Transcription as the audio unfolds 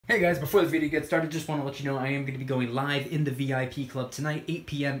Hey guys, before the video gets started, just want to let you know I am going to be going live in the VIP Club tonight, 8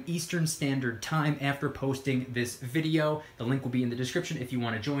 p.m. Eastern Standard Time after posting this video. The link will be in the description if you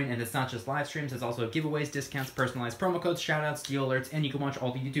want to join, and it's not just live streams, it's also giveaways, discounts, personalized promo codes, shoutouts, deal alerts, and you can watch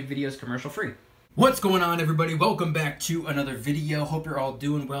all the YouTube videos commercial free. What's going on, everybody? Welcome back to another video. Hope you're all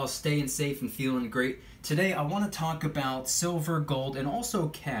doing well, staying safe, and feeling great. Today, I want to talk about silver, gold, and also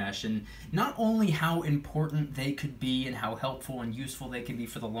cash, and not only how important they could be and how helpful and useful they can be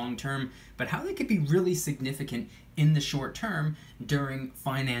for the long term, but how they could be really significant in the short term during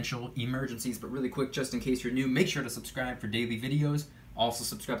financial emergencies. But really quick, just in case you're new, make sure to subscribe for daily videos. Also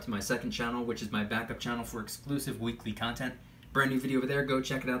subscribe to my second channel, which is my backup channel for exclusive weekly content. Brand new video over there, go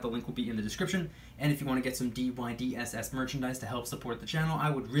check it out, the link will be in the description. And if you want to get some DYDSS merchandise to help support the channel, I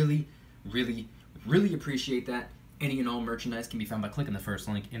would really appreciate that. Any and all merchandise can be found by clicking the first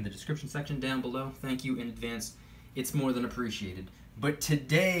link in the description section down below. Thank you in advance, it's more than appreciated. But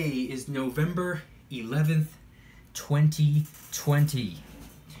today is November 11th, 2020.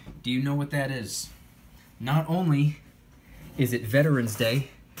 Do you know what that is? Not only is it Veterans Day,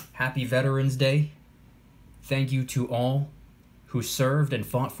 happy Veterans Day. Thank you to all who served and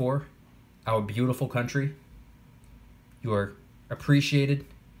fought for our beautiful country. You are appreciated.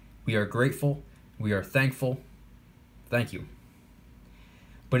 We are grateful. We are thankful. Thank you.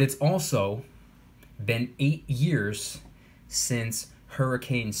 But it's also been 8 years since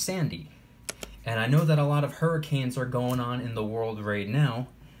Hurricane Sandy. And I know that a lot of hurricanes are going on in the world right now.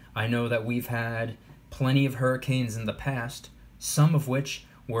 I know that we've had plenty of hurricanes in the past, some of which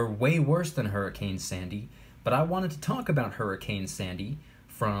were way worse than Hurricane Sandy. But I wanted to talk about Hurricane Sandy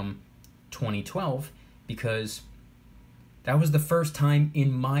from 2012 because that was the first time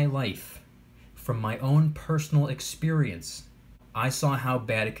in my life, from my own personal experience, I saw how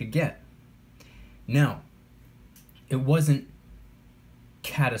bad it could get. Now, it wasn't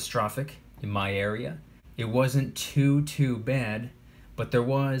catastrophic in my area. It wasn't too bad, but there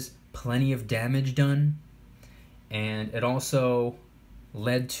was plenty of damage done, and it also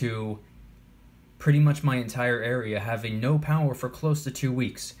led to pretty much my entire area having no power for close to 2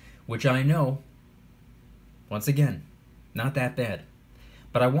 weeks, which I know, once again, not that bad.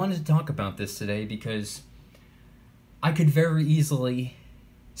 But I wanted to talk about this today because I could very easily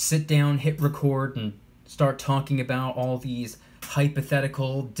sit down, hit record, and start talking about all these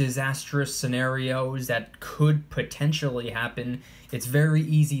hypothetical, disastrous scenarios that could potentially happen. It's very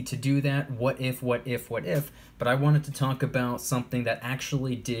easy to do that, what if, but I wanted to talk about something that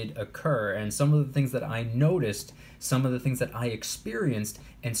actually did occur, and some of the things that I noticed, some of the things that I experienced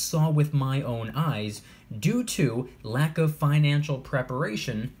and saw with my own eyes due to lack of financial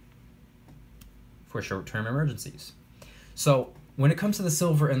preparation for short-term emergencies. So, when it comes to the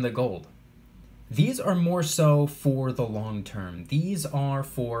silver and the gold, these are more so for the long term. These are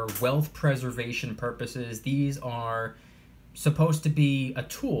for wealth preservation purposes. These are supposed to be a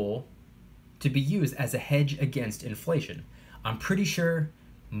tool to be used as a hedge against inflation. I'm pretty sure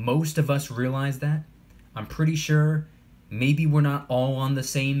most of us realize that. I'm pretty sure maybe we're not all on the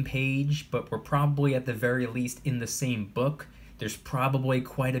same page, but we're probably at the very least in the same book. There's probably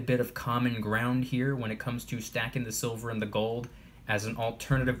quite a bit of common ground here when it comes to stacking the silver and the gold as an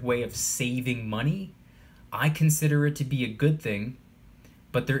alternative way of saving money. I consider it to be a good thing,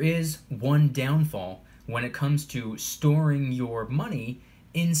 but there is one downfall when it comes to storing your money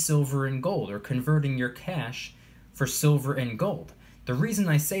in silver and gold or converting your cash for silver and gold. The reason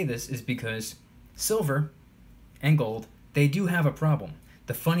I say this is because silver and gold, they do have a problem.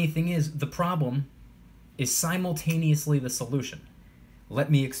 The funny thing is, the problem is simultaneously the solution. Let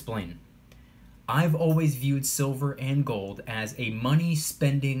me explain. I've always viewed silver and gold as a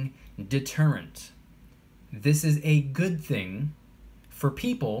money-spending deterrent. This is a good thing for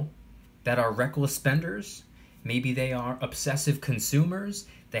people that are reckless spenders. Maybe they are obsessive consumers.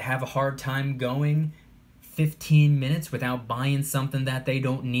 They have a hard time going 15 minutes without buying something that they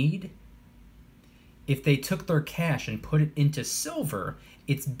don't need. If they took their cash and put it into silver,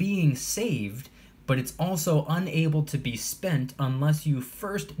 it's being saved, but it's also unable to be spent unless you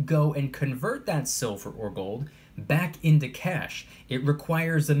first go and convert that silver or gold back into cash. It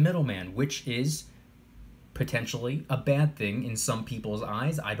requires a middleman, which is potentially a bad thing in some people's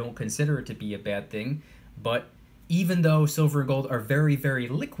eyes. I don't consider it to be a bad thing, but even though silver and gold are very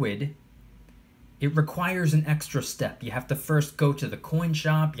liquid, it requires an extra step. You have to first go to the coin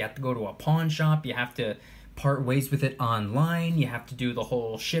shop, you have to go to a pawn shop, you have to part ways with it online, you have to do the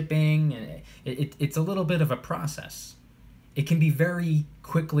whole shipping, and it's a little bit of a process. It can be very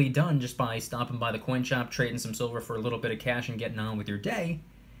quickly done just by stopping by the coin shop, trading some silver for a little bit of cash, and getting on with your day.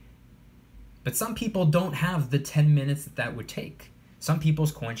 But some people don't have the 10 minutes that would take. Some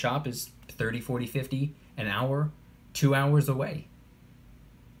people's coin shop is 30, 40, 50 an hour, 2 hours away.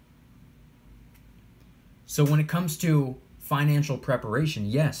 So when it comes to financial preparation,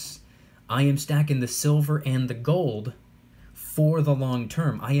 yes, I am stacking the silver and the gold for the long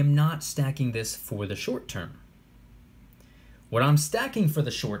term. I am not stacking this for the short term. What I'm stacking for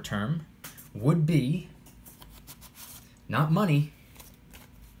the short term would be not money,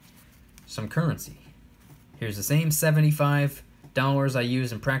 some currency. Here's the same $75 I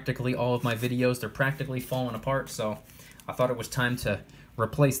use in practically all of my videos. They're practically falling apart, so I thought it was time to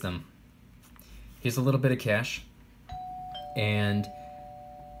replace them. Here's a little bit of cash, and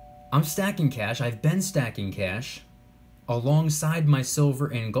I'm stacking cash. I've been stacking cash alongside my silver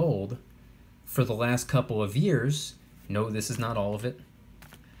and gold for the last couple of years. No, this is not all of it.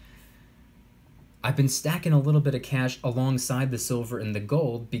 I've been stacking a little bit of cash alongside the silver and the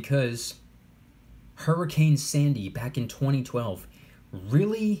gold because Hurricane Sandy back in 2012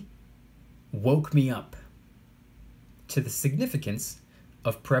 really woke me up to the significance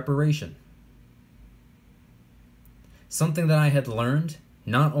of preparation. Something that I had learned,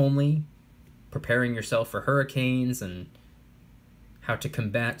 not only preparing yourself for hurricanes and how to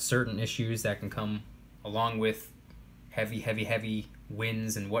combat certain issues that can come along with heavy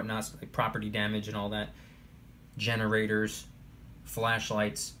winds and whatnot, like property damage and all that, generators,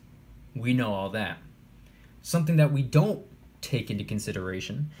 flashlights, we know all that. Something that we don't take into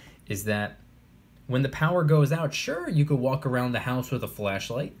consideration is that when the power goes out, sure, you could walk around the house with a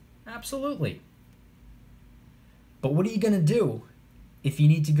flashlight, absolutely. But what are you going to do if you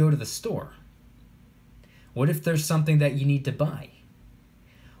need to go to the store? What if there's something that you need to buy?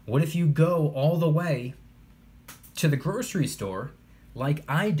 What if you go all the way to the grocery store like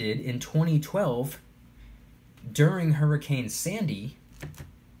I did in 2012 during Hurricane Sandy,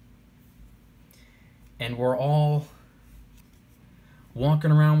 and we're all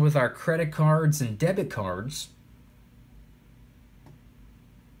walking around with our credit cards and debit cards,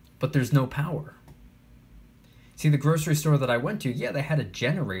 but there's no power? See, the grocery store that I went to, yeah, they had a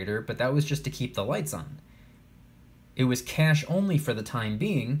generator, but that was just to keep the lights on. It was cash only for the time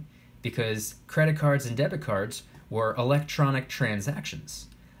being because credit cards and debit cards were electronic transactions.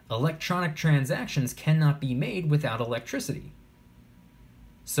 Electronic transactions cannot be made without electricity.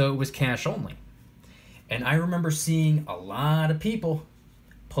 So it was cash only. And I remember seeing a lot of people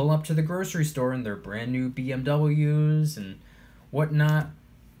pull up to the grocery store in their brand new BMWs and whatnot.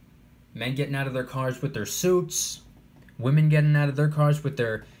 Men getting out of their cars with their suits. Women getting out of their cars with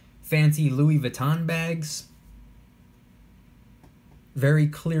their fancy Louis Vuitton bags. Very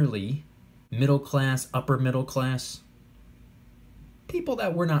clearly, middle class, upper middle class. People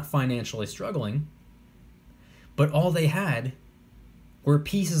that were not financially struggling. But all they had were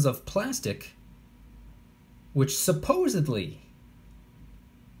pieces of plastic which supposedly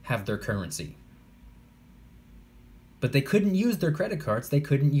have their currency. But they couldn't use their credit cards, they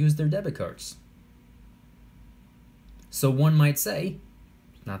couldn't use their debit cards. So one might say,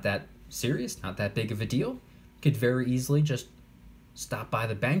 not that serious, not that big of a deal. You could very easily just stop by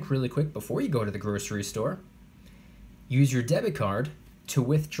the bank really quick before you go to the grocery store. Use your debit card to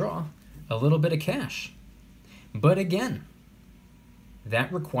withdraw a little bit of cash. But again,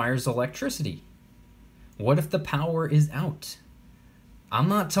 that requires electricity. What if the power is out? I'm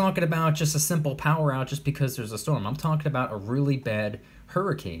not talking about just a simple power out just because there's a storm. I'm talking about a really bad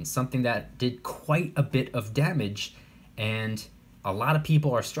hurricane, something that did quite a bit of damage, and a lot of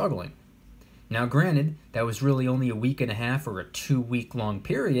people are struggling. Now granted, that was really only a week and a half or a 2-week long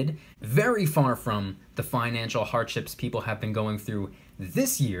period, very far from the financial hardships people have been going through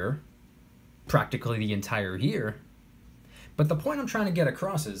this year, practically the entire year. But the point I'm trying to get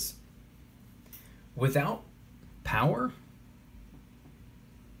across is, without power,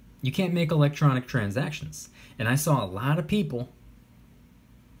 you can't make electronic transactions. And I saw a lot of people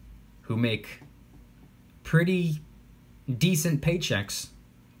who make pretty decent paychecks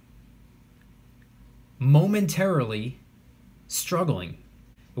momentarily struggling.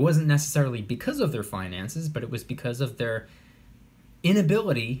 It wasn't necessarily because of their finances, but it was because of their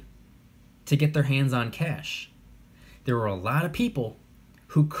inability to get their hands on cash. There were a lot of people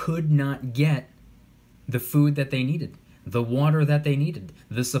who could not get the food that they needed, the water that they needed,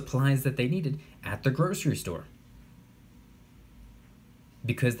 the supplies that they needed at the grocery store,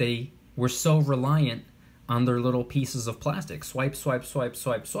 because they were so reliant on their little pieces of plastic. Swipe, swipe, swipe,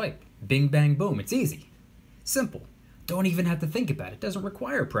 swipe, swipe. Bing, bang, boom. It's easy. Simple. Don't even have to think about it. It doesn't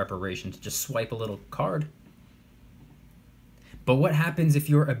require preparation to just swipe a little card. But what happens if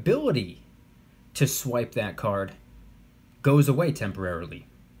your ability to swipe that card goes away temporarily?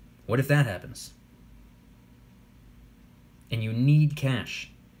 What if that happens? and you need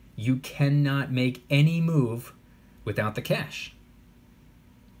cash. You cannot make any move without the cash.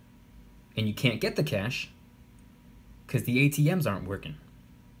 And you can't get the cash because the ATMs aren't working.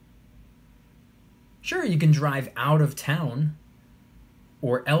 Sure, you can drive out of town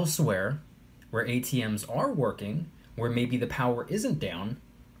or elsewhere where ATMs are working, where maybe the power isn't down,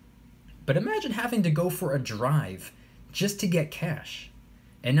 but imagine having to go for a drive just to get cash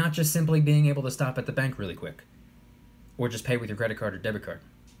and not just simply being able to stop at the bank really quick or just pay with your credit card or debit card.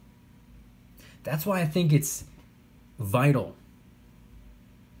 That's why I think it's vital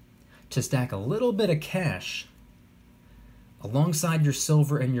to stack a little bit of cash alongside your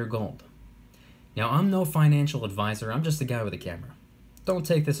silver and your gold. Now, I'm no financial advisor. I'm just a guy with a camera. Don't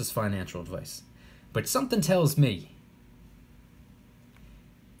take this as financial advice. But something tells me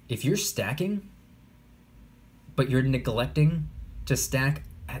if you're stacking, but you're neglecting to stack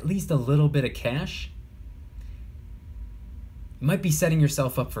at least a little bit of cash, you might be setting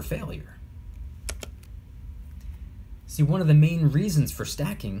yourself up for failure. See, one of the main reasons for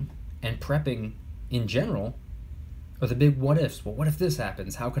stacking and prepping in general are the big what ifs. Well, what if this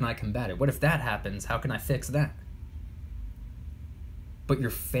happens? How can I combat it? What if that happens? How can I fix that? But you're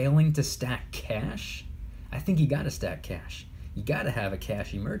failing to stack cash? I think you gotta stack cash. You gotta have a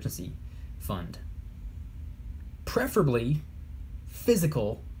cash emergency fund. Preferably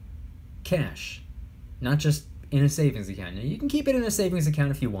physical cash, not just in a savings account. Now, you can keep it in a savings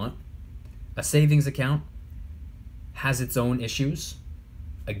account if you want. A savings account has its own issues.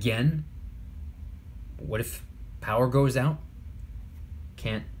 Again, what if power goes out?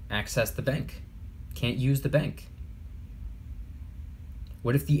 Can't access the bank. Can't use the bank.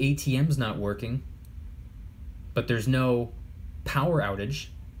 What if the ATM's not working, but there's no power outage,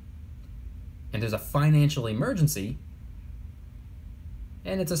 and there's a financial emergency,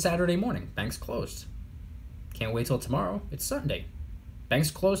 and it's a Saturday morning, bank's closed. Can't wait till tomorrow, it's Sunday.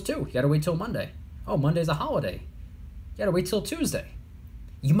 Bank's closed too, you gotta wait till Monday. Oh, Monday's a holiday. You gotta wait till Tuesday.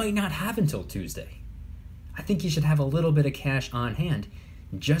 You might not have until Tuesday. I think you should have a little bit of cash on hand,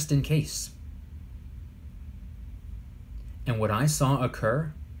 just in case. And what I saw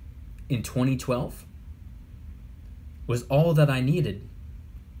occur in 2012 was all that I needed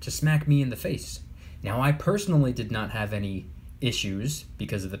to smack me in the face. Now, I personally did not have any issues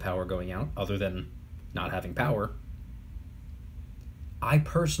because of the power going out, other than not having power. I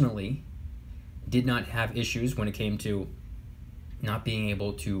personally did not have issues when it came to not being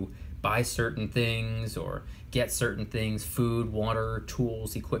able to buy certain things or get certain things, food, water,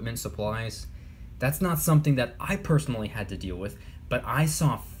 tools, equipment, supplies. That's not something that I personally had to deal with, but I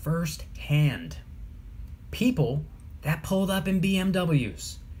saw firsthand people that pulled up in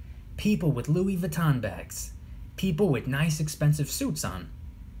BMWs, people with Louis Vuitton bags, people with nice expensive suits on,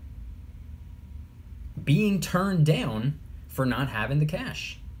 being turned down for not having the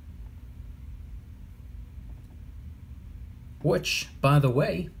cash. Which, by the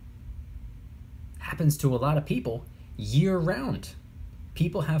way, happens to a lot of people year-round.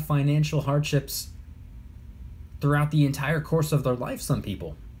 People have financial hardships throughout the entire course of their life, some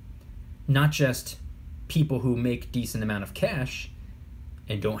people. Not just people who make decent amount of cash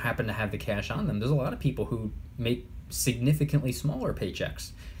and don't happen to have the cash on them. There's a lot of people who make significantly smaller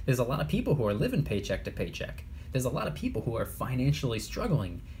paychecks. There's a lot of people who are living paycheck to paycheck. There's a lot of people who are financially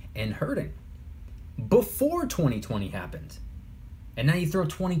struggling and hurting before 2020 happened. And now you throw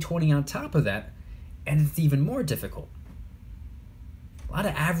 2020 on top of that, and it's even more difficult. A lot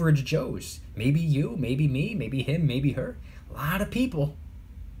of average Joes, maybe you, maybe me, maybe him, maybe her, a lot of people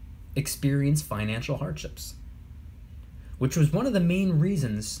experience financial hardships, which was one of the main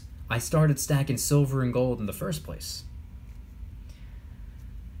reasons I started stacking silver and gold in the first place.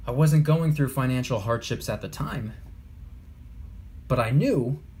 I wasn't going through financial hardships at the time, but I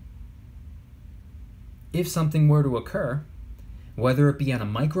knew if something were to occur, whether it be on a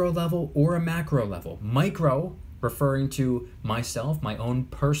micro level or a macro level. Micro, referring to myself, my own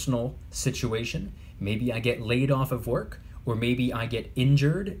personal situation. Maybe I get laid off of work, or maybe I get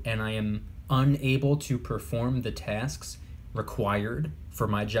injured and I am unable to perform the tasks required for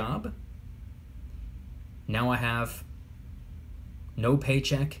my job. Now I have no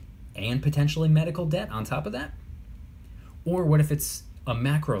paycheck and potentially medical debt on top of that. Or what if it's a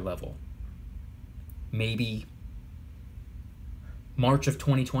macro level? Maybe March of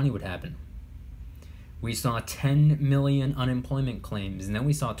 2020 would happen. We saw 10 million unemployment claims, and then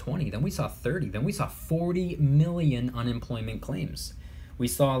we saw 20, then we saw 30, then we saw 40 million unemployment claims. We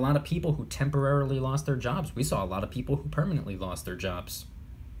saw a lot of people who temporarily lost their jobs. We saw a lot of people who permanently lost their jobs.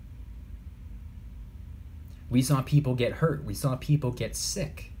 We saw people get hurt. We saw people get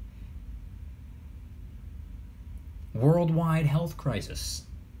sick. worldwide health crisis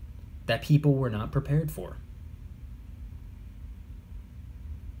that people were not prepared for.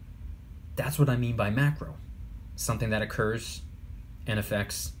 That's what I mean by macro. Something that occurs and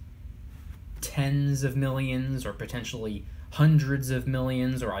affects tens of millions or potentially hundreds of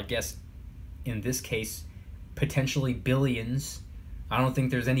millions, or I guess in this case, potentially billions. I don't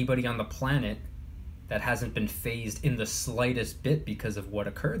think there's anybody on the planet that hasn't been phased in the slightest bit because of what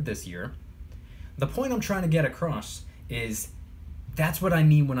occurred this year. The point I'm trying to get across is that's what I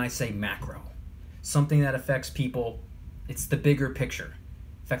mean when I say macro. Something that affects people. It's the bigger picture.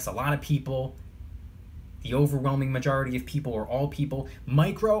 Affects a lot of people. The overwhelming majority of people, or all people.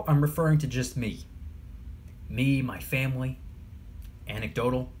 Micro, I'm referring to just me. Me, my family.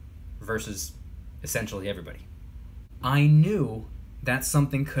 Anecdotal versus essentially everybody. I knew that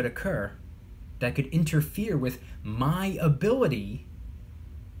something could occur that could interfere with my ability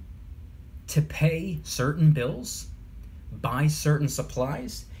to pay certain bills, buy certain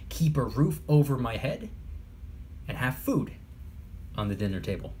supplies, keep a roof over my head, and have food on the dinner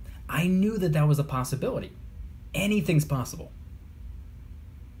table. I knew that that was a possibility. Anything's possible.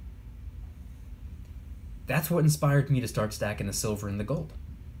 That's what inspired me to start stacking the silver and the gold.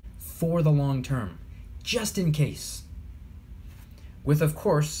 For the long term, just in case. With, of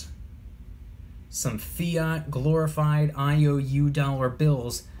course, some fiat glorified IOU dollar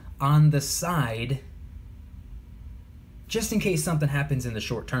bills on the side, just in case something happens in the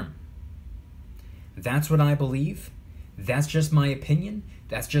short term. That's what I believe. That's just my opinion.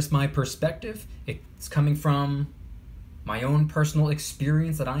 That's just my perspective. It's coming from my own personal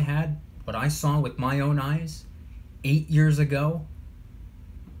experience that I had, what I saw with my own eyes 8 years ago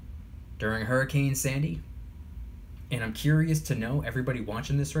during Hurricane Sandy. And I'm curious to know, everybody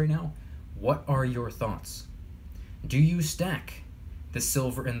watching this right now, what are your thoughts? Do you stack the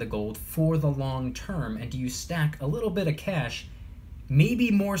silver and the gold for the long term? And do you stack a little bit of cash, maybe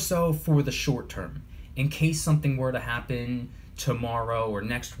more so for the short term, in case something were to happen tomorrow or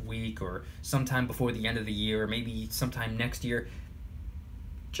next week or sometime before the end of the year, or maybe sometime next year?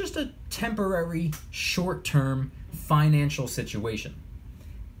 Just a temporary, short-term financial situation.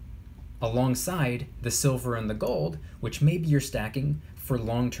 Alongside the silver and the gold, which maybe you're stacking for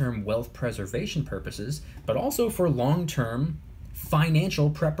long-term wealth preservation purposes, but also for long-term financial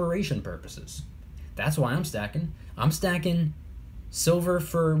preparation purposes. That's why I'm stacking. I'm stacking silver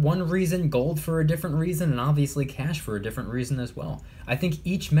for one reason, gold for a different reason, and obviously cash for a different reason as well. I think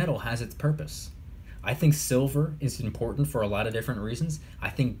each metal has its purpose. I think silver is important for a lot of different reasons. I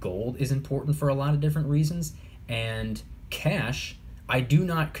think gold is important for a lot of different reasons. And cash, I do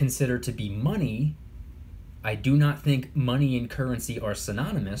not consider to be money. I do not think money and currency are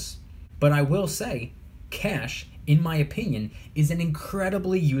synonymous. But I will say, cash, in my opinion, is an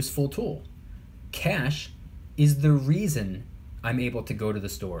incredibly useful tool. Cash is the reason I'm able to go to the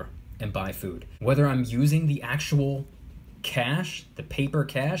store and buy food. Whether I'm using the actual cash, the paper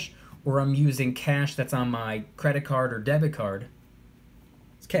cash, or I'm using cash that's on my credit card or debit card,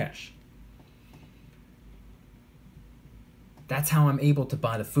 it's cash. That's how I'm able to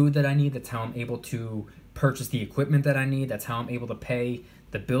buy the food that I need. That's how I'm able to purchase the equipment that I need. That's how I'm able to pay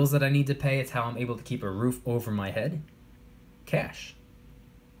the bills that I need to pay. It's how I'm able to keep a roof over my head. Cash.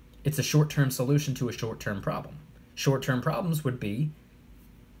 It's a short-term solution to a short-term problem. Short-term problems would be,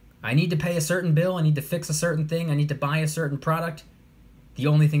 I need to pay a certain bill, I need to fix a certain thing, I need to buy a certain product. The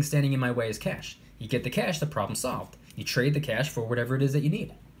only thing standing in my way is cash. You get the cash, the problem solved. You trade the cash for whatever it is that you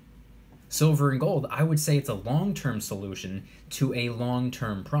need. Silver and gold, I would say it's a long-term solution to a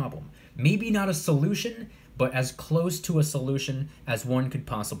long-term problem. Maybe not a solution, but as close to a solution as one could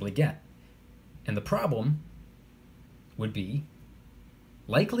possibly get. And the problem would be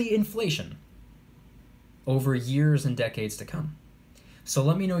likely inflation over years and decades to come. So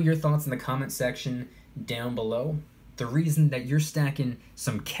let me know your thoughts in the comment section down below. The reason that you're stacking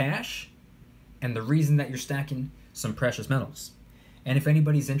some cash and the reason that you're stacking some precious metals. And if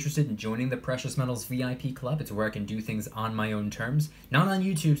anybody's interested in joining the Precious Metals VIP Club, it's where I can do things on my own terms, not on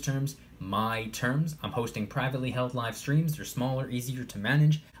YouTube's terms, my terms. I'm hosting privately held live streams. They're smaller, easier to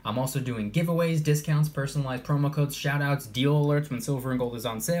manage. I'm also doing giveaways, discounts, personalized promo codes, shoutouts, deal alerts when silver and gold is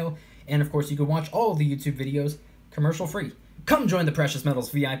on sale. And of course, you can watch all of the YouTube videos commercial free. Come join the Precious Metals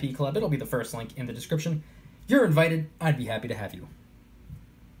VIP Club. It'll be the first link in the description. You're invited. I'd be happy to have you.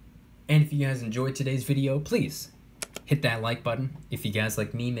 And if you guys enjoyed today's video, please hit that like button. If you guys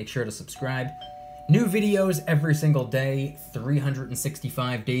like me, make sure to subscribe. New videos every single day,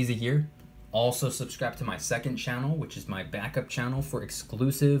 365 days a year. Also subscribe to my second channel, which is my backup channel for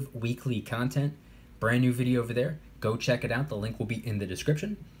exclusive weekly content. Brand new video over there. Go check it out. The link will be in the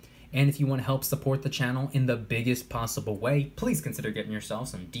description. And if you want to help support the channel in the biggest possible way, please consider getting yourself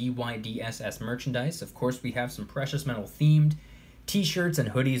some DYDSS merchandise. Of course, we have some precious metal themed t-shirts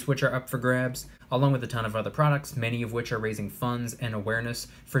and hoodies which are up for grabs, along with a ton of other products, many of which are raising funds and awareness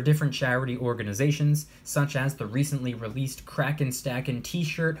for different charity organizations, such as the recently released Kraken Stackin'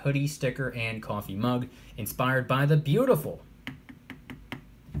 t-shirt, hoodie, sticker, and coffee mug, inspired by the beautiful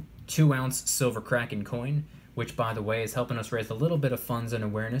 2-ounce silver Kraken coin, which, by the way, is helping us raise a little bit of funds and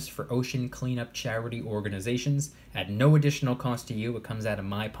awareness for ocean cleanup charity organizations at no additional cost to you. It comes out of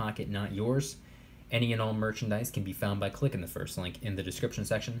my pocket, not yours. Any and all merchandise can be found by clicking the first link in the description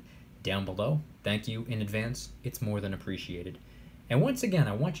section down below. Thank you in advance. It's more than appreciated. And once again,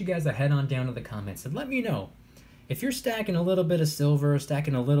 I want you guys to head on down to the comments and let me know if you're stacking a little bit of silver,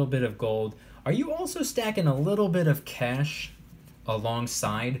 stacking a little bit of gold. Are you also stacking a little bit of cash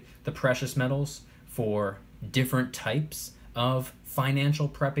alongside the precious metals for different types of financial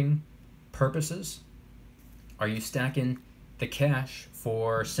prepping purposes? Are you stacking the cash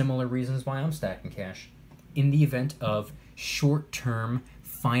for similar reasons why I'm stacking cash? In the event of short-term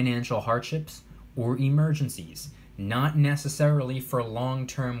financial hardships or emergencies, not necessarily for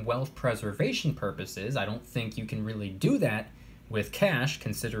long-term wealth preservation purposes. I don't think you can really do that with cash,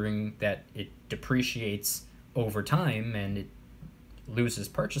 considering that it depreciates over time and it loses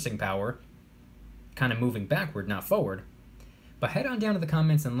purchasing power, kind of moving backward, not forward. But head on down to the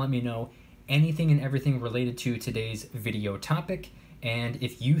comments and let me know anything and everything related to today's video topic, and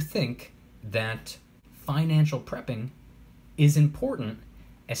if you think that financial prepping is important,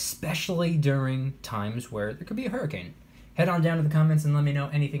 especially during times where there could be a hurricane. Head on down to the comments and let me know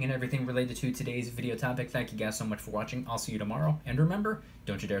anything and everything related to today's video topic. Thank you guys so much for watching. I'll see you tomorrow, and remember,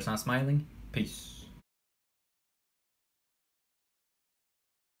 don't you dare stop smiling. Peace.